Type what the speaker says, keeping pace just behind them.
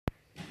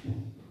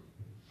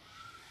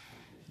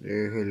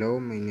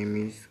Hello, my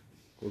name is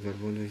José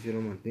Alfonso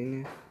Isidro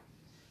Martínez,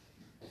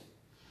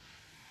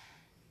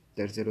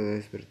 tercero de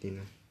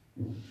vespertino.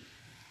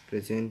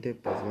 Presente,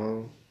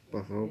 pasado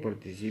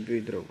participio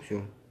y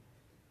traducción.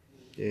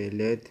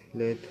 Let,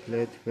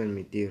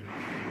 permitir.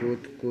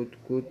 Cut,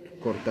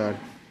 cortar.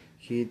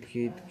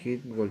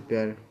 Hit,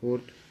 golpear.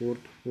 Hurt,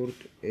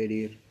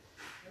 herir.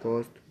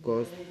 Cost,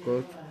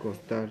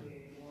 costar.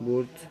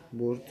 Burst,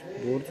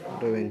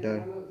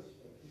 reventar.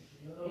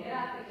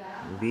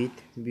 Beat,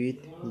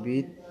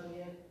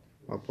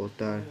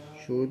 apostar.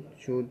 Shoot,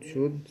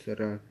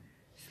 cerrar.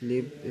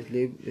 Sleep,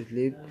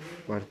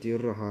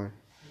 partir, rajar.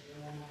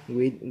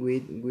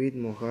 With,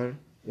 mojar,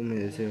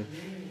 humedecer.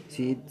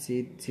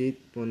 Sit,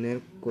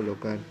 poner,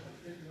 colocar.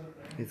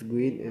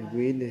 Squid,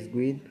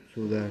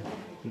 sudar.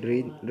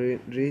 Read,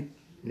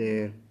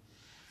 leer.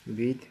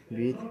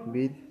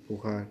 Beat,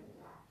 pujar.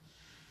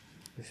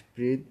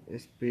 Spread,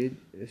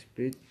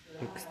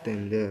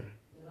 extender.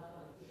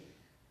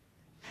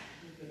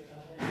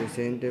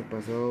 Presente,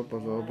 pasado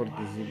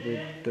participio,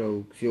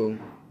 traducción.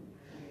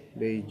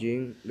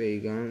 Beijing,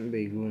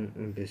 Beigun,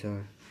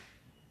 empezar.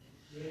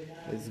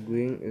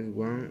 Swim,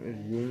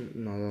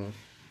 nadar.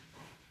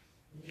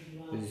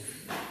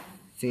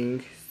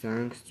 Sing,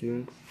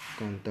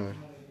 cantar.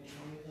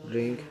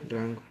 Ring,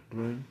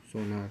 run,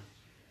 sonar.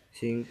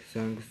 Sing,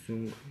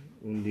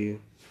 hundir.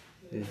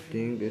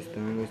 Stung,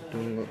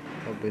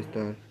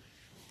 apestar.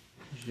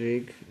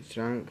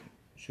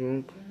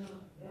 Shrunk,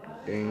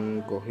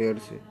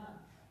 encogerse.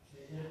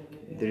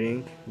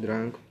 Drink,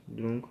 drunk,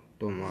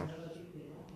 tomar.